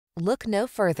Look no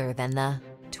further than the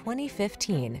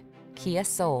 2015 Kia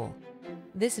Soul.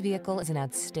 This vehicle is an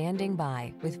outstanding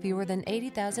buy with fewer than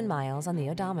 80,000 miles on the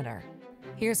odometer.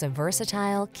 Here's a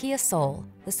versatile Kia Soul,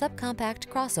 the subcompact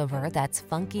crossover that's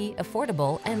funky,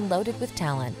 affordable, and loaded with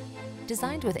talent.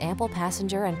 Designed with ample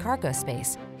passenger and cargo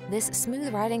space, this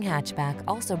smooth-riding hatchback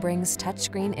also brings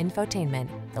touchscreen infotainment,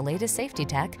 the latest safety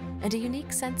tech, and a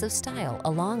unique sense of style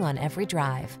along on every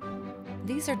drive.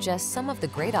 These are just some of the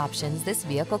great options this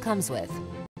vehicle comes with: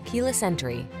 keyless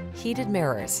entry, heated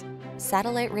mirrors,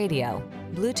 satellite radio,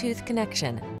 Bluetooth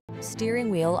connection,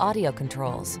 steering wheel audio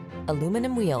controls,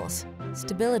 aluminum wheels,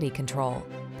 stability control,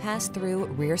 pass-through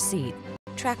rear seat,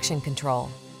 traction control,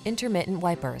 intermittent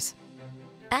wipers.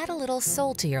 Add a little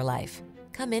soul to your life.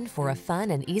 Come in for a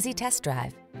fun and easy test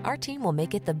drive. Our team will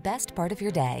make it the best part of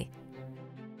your day.